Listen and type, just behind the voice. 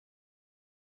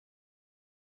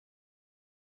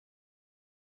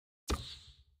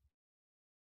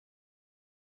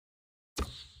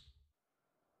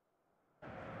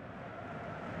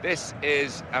This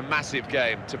is a massive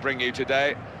game to bring you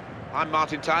today. I'm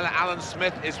Martin Tyler, Alan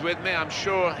Smith is with me. I'm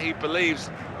sure he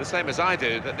believes the same as I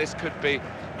do that this could be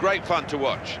great fun to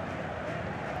watch.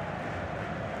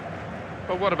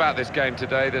 But what about this game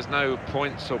today? There's no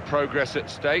points or progress at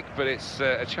stake, but it's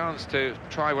a chance to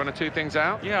try one or two things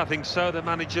out. Yeah, I think so. The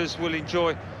managers will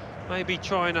enjoy maybe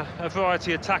trying a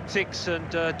variety of tactics and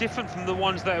different from the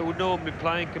ones that they would normally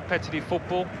play in competitive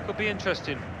football. Could be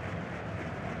interesting.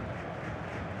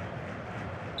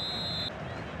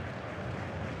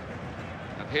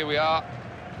 And here we are,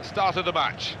 the start of the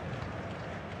match.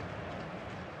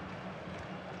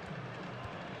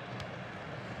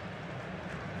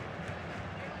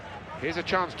 Here's a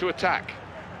chance to attack.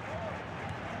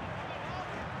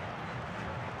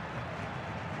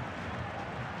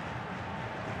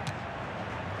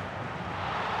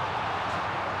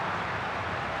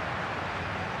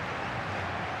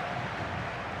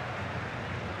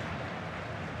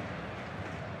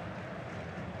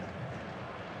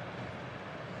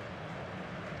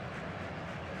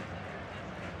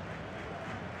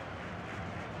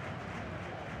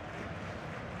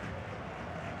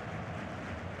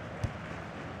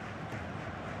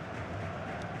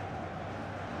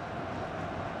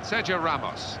 Sergio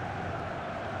Ramos.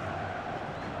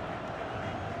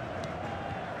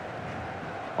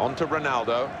 On to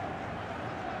Ronaldo.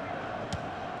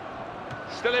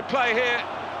 Still in play here.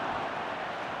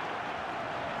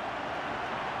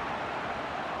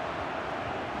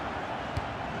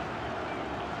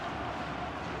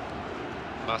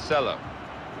 Marcelo.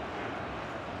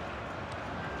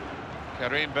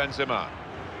 Karim Benzema.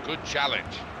 Good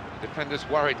challenge. The defender's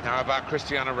worried now about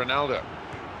Cristiano Ronaldo.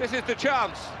 This is the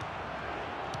chance.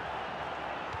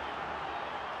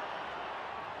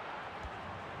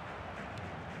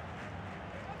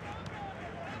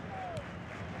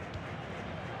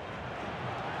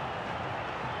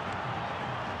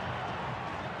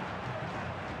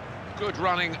 Good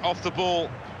running off the ball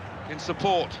in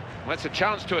support. Well, it's a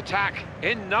chance to attack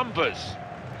in numbers.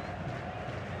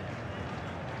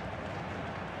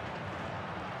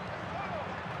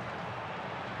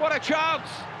 What a chance!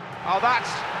 Oh, that's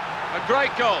a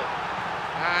great goal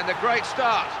and a great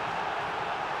start.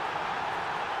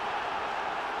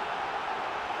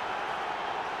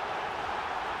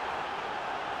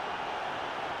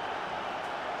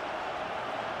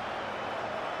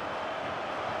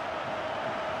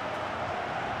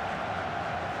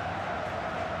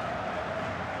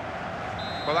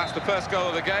 Well, that's the first goal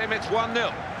of the game. It's 1-0.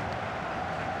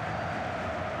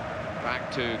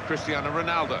 Back to Cristiano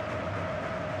Ronaldo.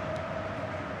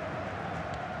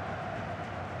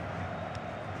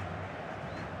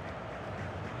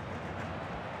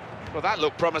 Well, that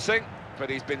looked promising, but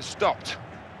he's been stopped.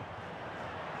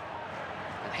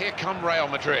 And here come Real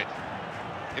Madrid.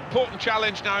 Important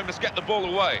challenge now, he must get the ball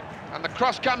away. And the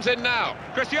cross comes in now.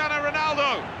 Cristiano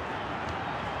Ronaldo!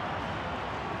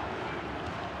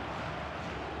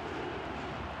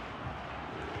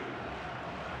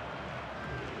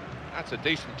 That's a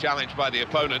decent challenge by the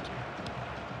opponent.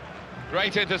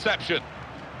 Great interception.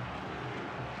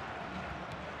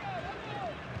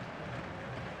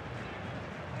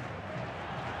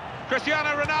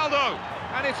 Cristiano Ronaldo,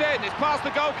 and it's in, it's past the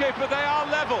goalkeeper, they are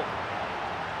level.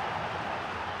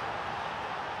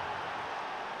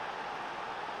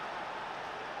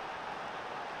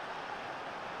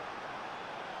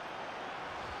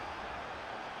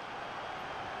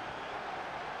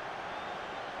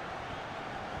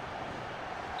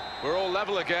 We're all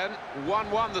level again,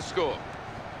 1-1 the score.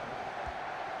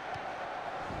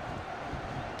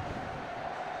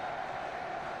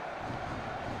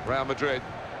 Real Madrid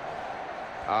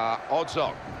are odds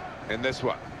on in this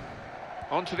one.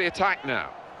 On to the attack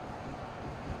now.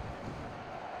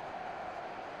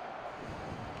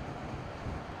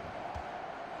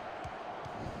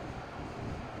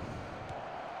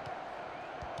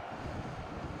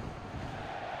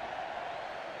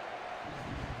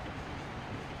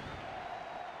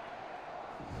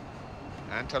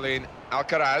 Antolin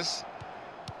Alcaraz.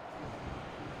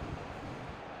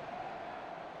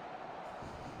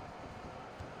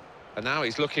 And now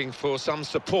he's looking for some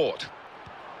support.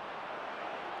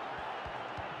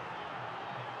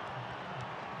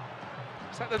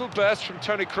 It's that little burst from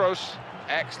Toni Kroos.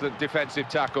 Excellent defensive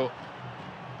tackle.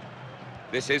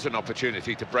 This is an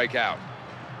opportunity to break out.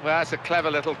 Well, that's a clever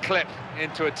little clip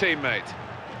into a teammate.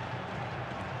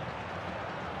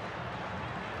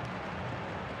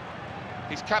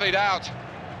 He's cut it out,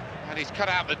 and he's cut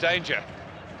out the danger.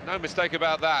 No mistake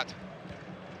about that.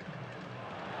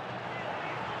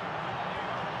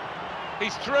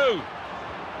 He's through.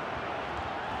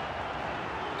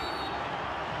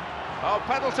 Oh,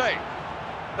 penalty.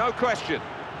 No question.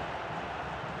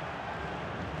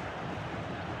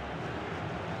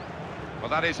 Well,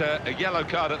 that is a yellow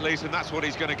card at least, and that's what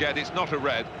he's going to get. It's not a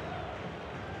red.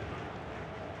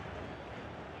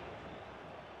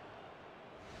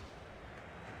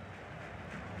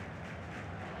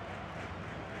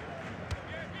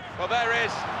 Well, there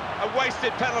is a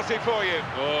wasted penalty for you.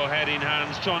 Oh, head in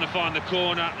hands, trying to find the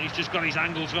corner. He's just got his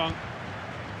angles wrong.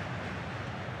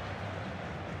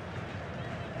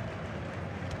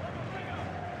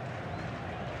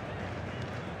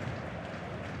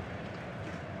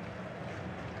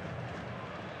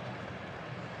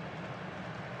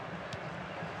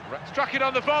 Struck it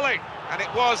on the volley, and it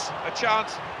was a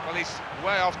chance. Well, he's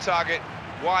way off target,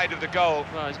 wide of the goal.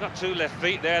 Well, he's got two left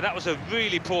feet there. That was a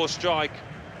really poor strike.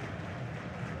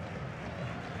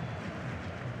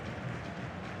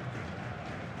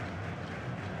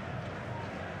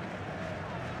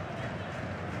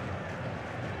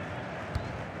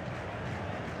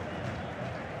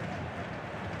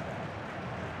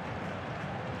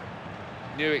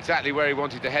 Knew exactly where he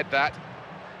wanted to head that.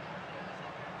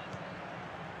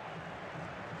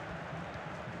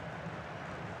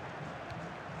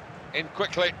 In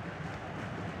quickly.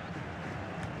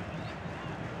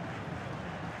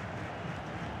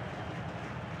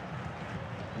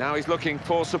 Now he's looking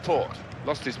for support.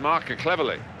 Lost his marker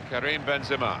cleverly. Karim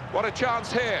Benzema. What a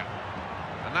chance here.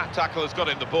 And that tackle has got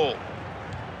him the ball.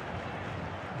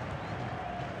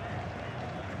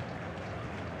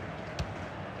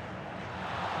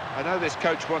 I know this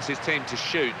coach wants his team to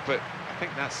shoot, but I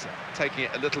think that's taking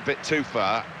it a little bit too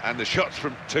far, and the shot's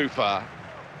from too far.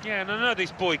 Yeah, and I know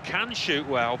this boy can shoot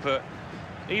well, but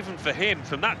even for him,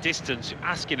 from that distance, you're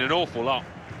asking an awful lot.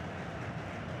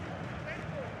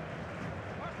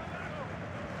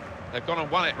 They've gone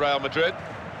and won it, Real Madrid.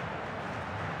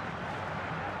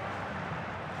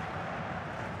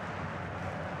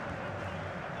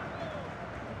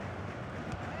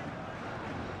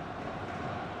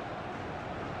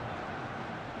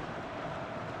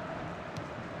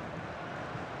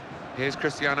 Here's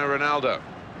Cristiano Ronaldo.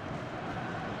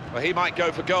 Well, he might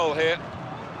go for goal here.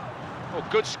 Oh,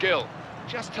 good skill,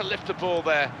 just to lift the ball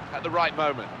there at the right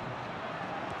moment.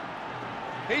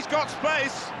 He's got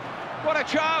space. What a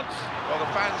chance! Well,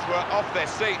 the fans were off their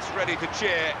seats, ready to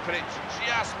cheer, but it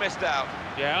just missed out.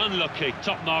 Yeah, unlucky.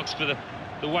 Top marks for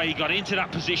the way he got into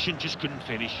that position, just couldn't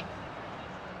finish.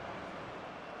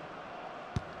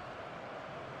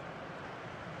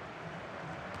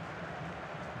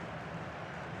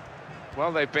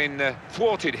 Well, they've been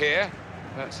thwarted here.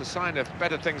 That's a sign of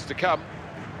better things to come.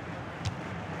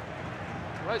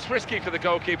 Well, it's risky for the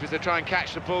goalkeepers to try and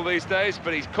catch the ball these days,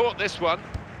 but he's caught this one.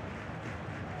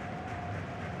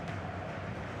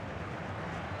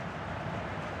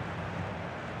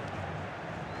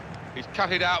 He's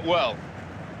cut it out well.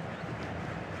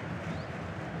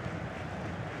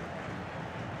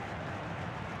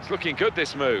 It's looking good,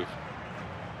 this move.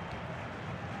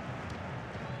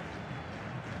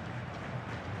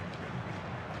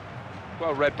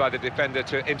 Well read by the defender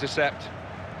to intercept.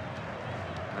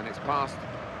 And it's passed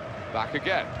back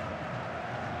again.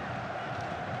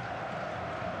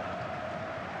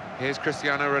 Here's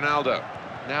Cristiano Ronaldo.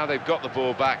 Now they've got the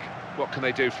ball back. What can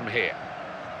they do from here?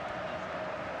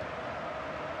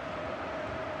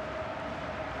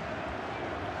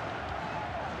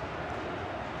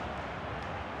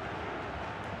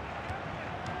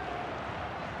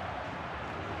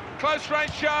 Close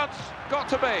range chance, got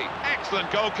to be. Excellent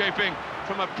goalkeeping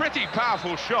from a pretty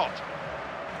powerful shot.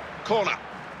 Corner.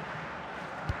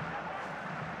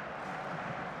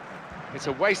 It's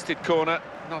a wasted corner,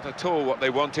 not at all what they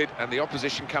wanted, and the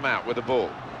opposition come out with the ball.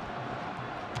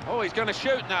 Oh, he's going to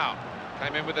shoot now.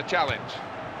 Came in with a challenge.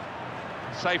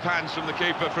 Safe hands from the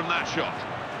keeper from that shot.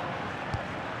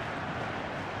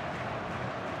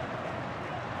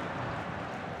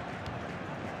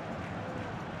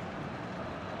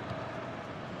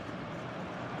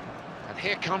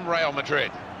 Here come Real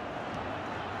Madrid.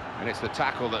 And it's the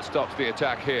tackle that stops the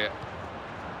attack here.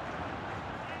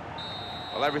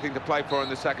 Well, everything to play for in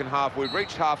the second half. We've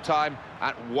reached half-time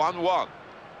at 1-1.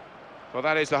 Well,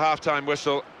 that is the half-time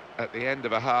whistle at the end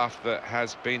of a half that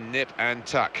has been nip and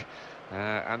tuck.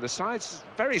 And the sides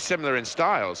very similar in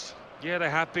styles. Yeah, they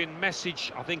have been.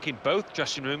 Message, I think, in both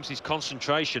dressing rooms is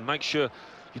concentration. Make sure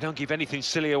you don't give anything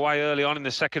silly away early on in the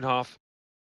second half.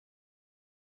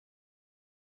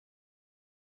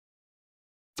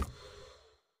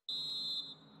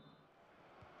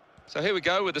 So here we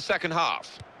go with the second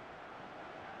half.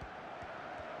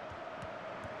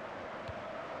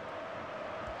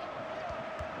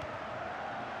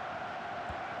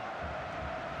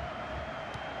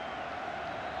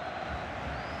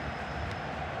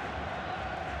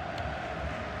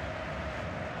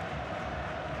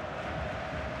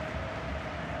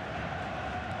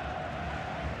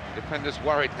 Defenders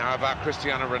worried now about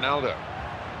Cristiano Ronaldo.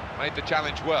 Made the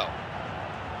challenge well.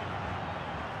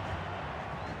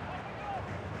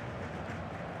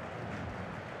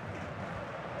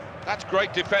 That's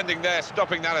great defending there,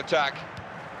 stopping that attack.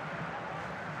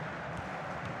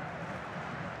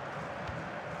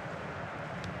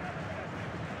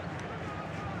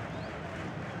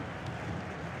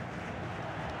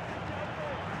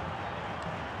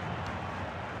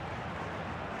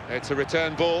 It's a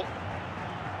return ball.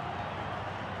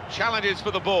 Challenges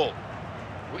for the ball.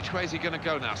 Which way is he going to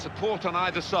go now? Support on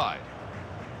either side.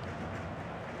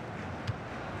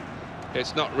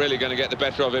 It's not really going to get the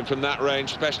better of him from that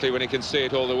range, especially when he can see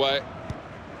it all the way.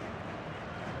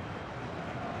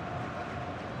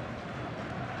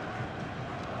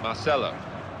 Marcelo.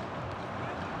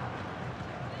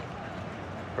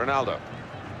 Ronaldo.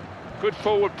 Good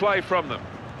forward play from them.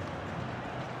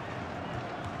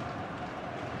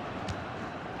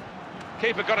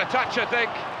 Keeper got a touch, I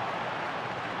think.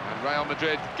 And Real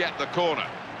Madrid get the corner.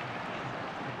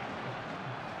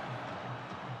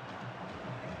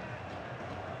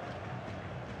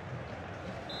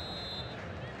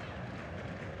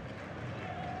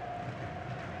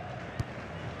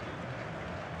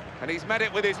 And he's met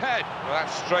it with his head. Well,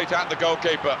 that's straight at the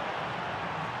goalkeeper.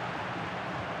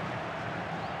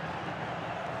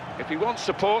 If he wants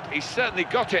support, he's certainly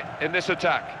got it in this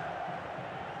attack.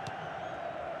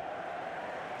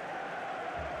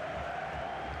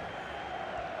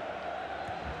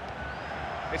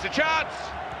 It's a chance.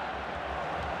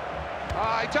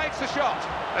 He takes the shot.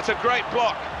 That's a great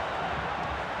block.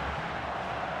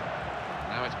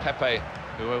 Now it's Pepe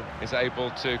who is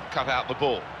able to cut out the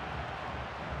ball.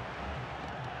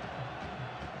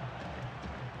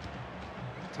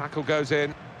 Tackle goes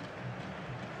in.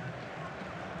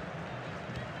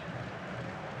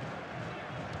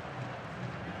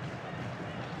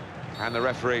 And the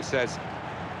referee says,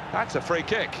 that's a free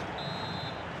kick.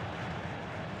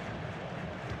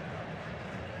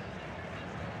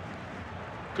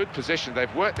 Good position,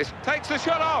 they've worked this. Takes the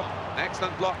shot off.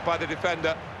 Excellent block by the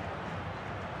defender.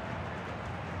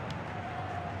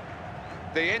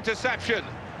 The interception,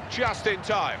 just in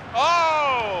time.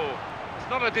 Oh! It's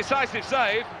not a decisive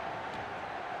save.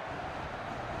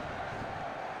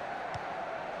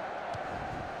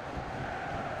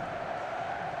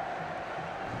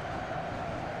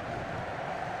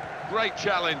 Great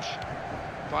challenge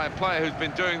by a player who's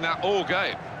been doing that all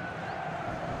game.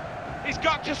 He's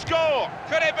got to score!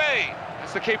 Could it be?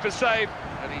 That's the keeper's save,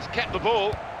 and he's kept the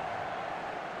ball.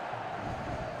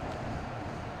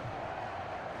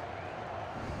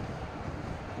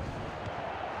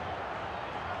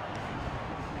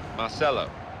 Marcelo.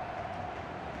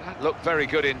 That looked very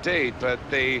good indeed, but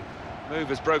the move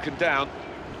has broken down.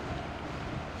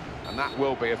 And that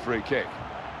will be a free kick.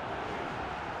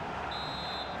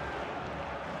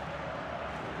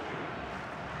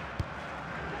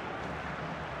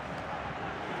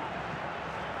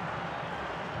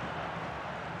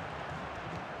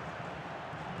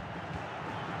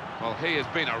 Well, he has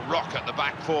been a rock at the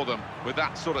back for them with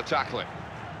that sort of tackling.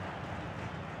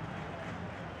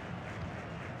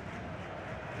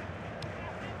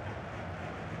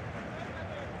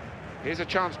 Here's a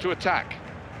chance to attack.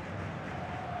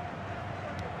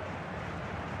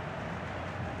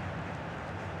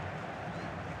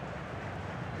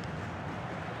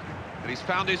 And he's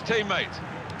found his teammate.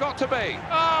 Got to be.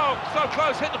 Oh, so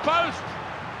close, hit the post.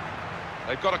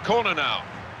 They've got a corner now.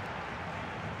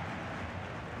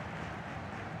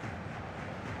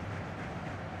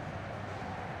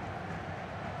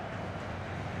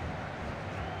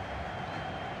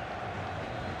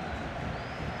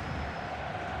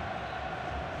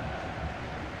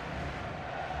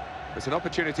 It's an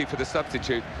opportunity for the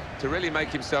substitute to really make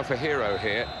himself a hero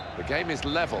here. The game is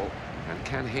level, and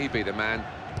can he be the man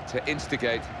to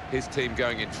instigate his team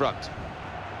going in front?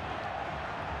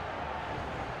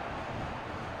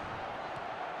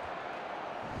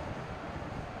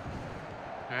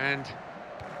 And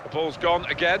the ball's gone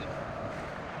again.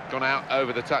 Gone out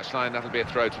over the touchline, that'll be a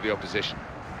throw to the opposition.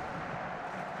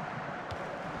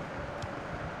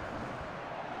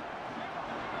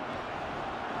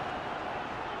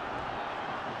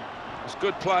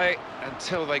 Good play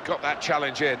until they got that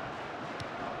challenge in.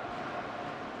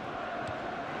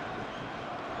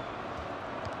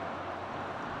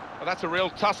 Well, that's a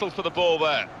real tussle for the ball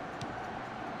there.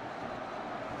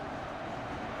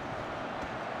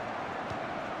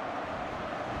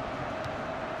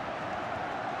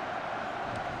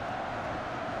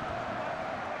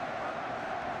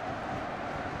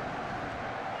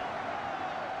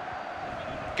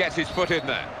 Gets his foot in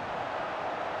there.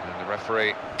 And the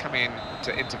referee coming in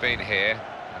to intervene here.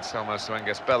 Anselmo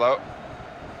Bello.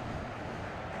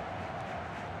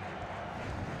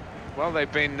 Well,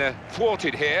 they've been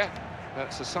thwarted here.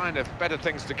 That's a sign of better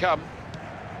things to come.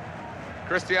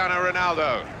 Cristiano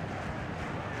Ronaldo.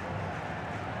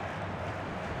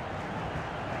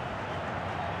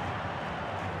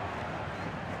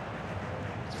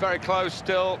 It's very close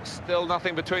still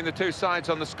nothing between the two sides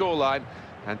on the scoreline.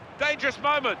 And dangerous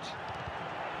moment.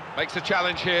 Makes a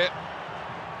challenge here.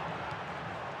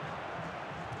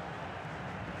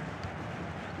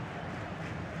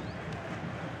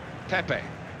 Pepe.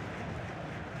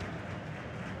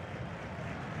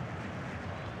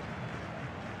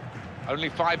 Only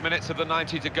 5 minutes of the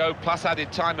 90 to go, plus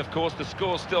added time, of course. The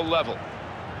score's still level.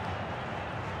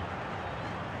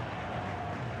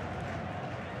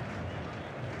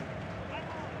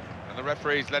 And the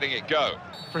referee's letting it go.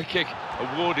 Free kick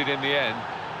awarded in the end,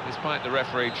 despite the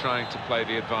referee trying to play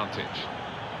the advantage.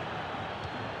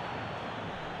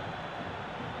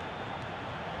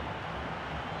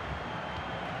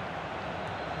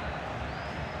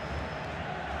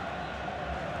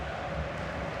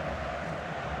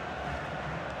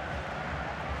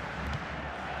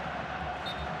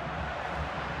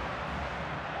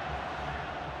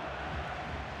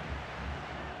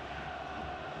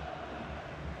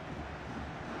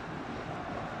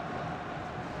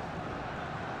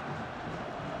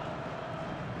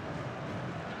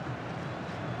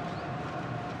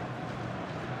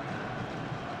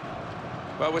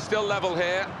 Well, we're still level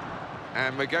here,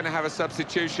 and we're going to have a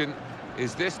substitution.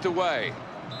 Is this the way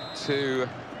to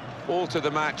alter the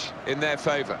match in their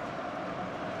favour?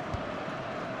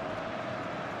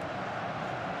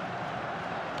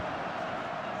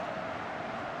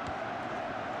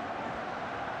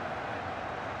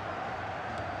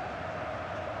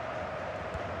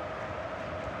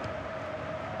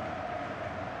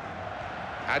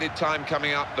 Added time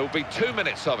coming up. There'll be 2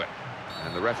 minutes of it,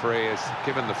 and the referee has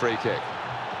given the free kick.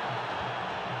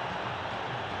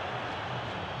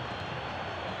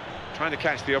 Trying to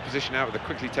catch the opposition out with a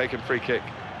quickly taken free kick.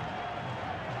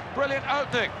 Brilliant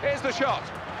opening. Here's the shot.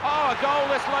 Oh, a goal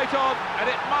this late on, and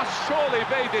it must surely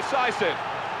be decisive.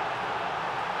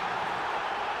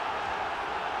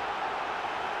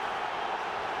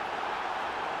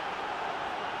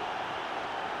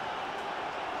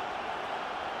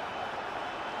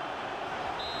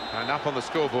 And up on the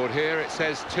scoreboard here, it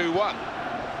says 2-1.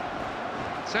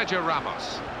 Sergio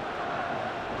Ramos.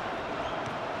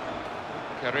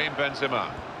 Karim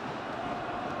Benzema.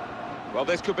 Well,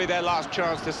 this could be their last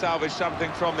chance to salvage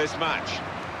something from this match.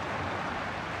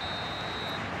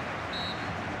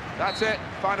 That's it,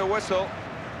 final whistle.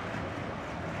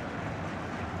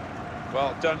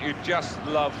 Well, don't you just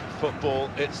love football?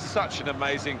 It's such an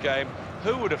amazing game.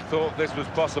 Who would have thought this was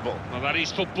possible? Well, that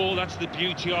is football, that's the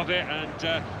beauty of it,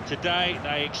 and today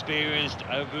they experienced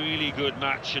a really good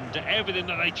match, and everything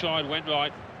that they tried went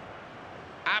right.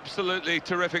 Absolutely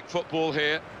terrific football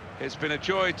here. It's been a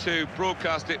joy to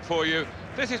broadcast it for you.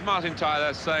 This is Martin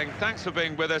Tyler saying thanks for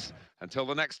being with us. Until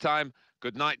the next time,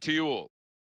 good night to you all.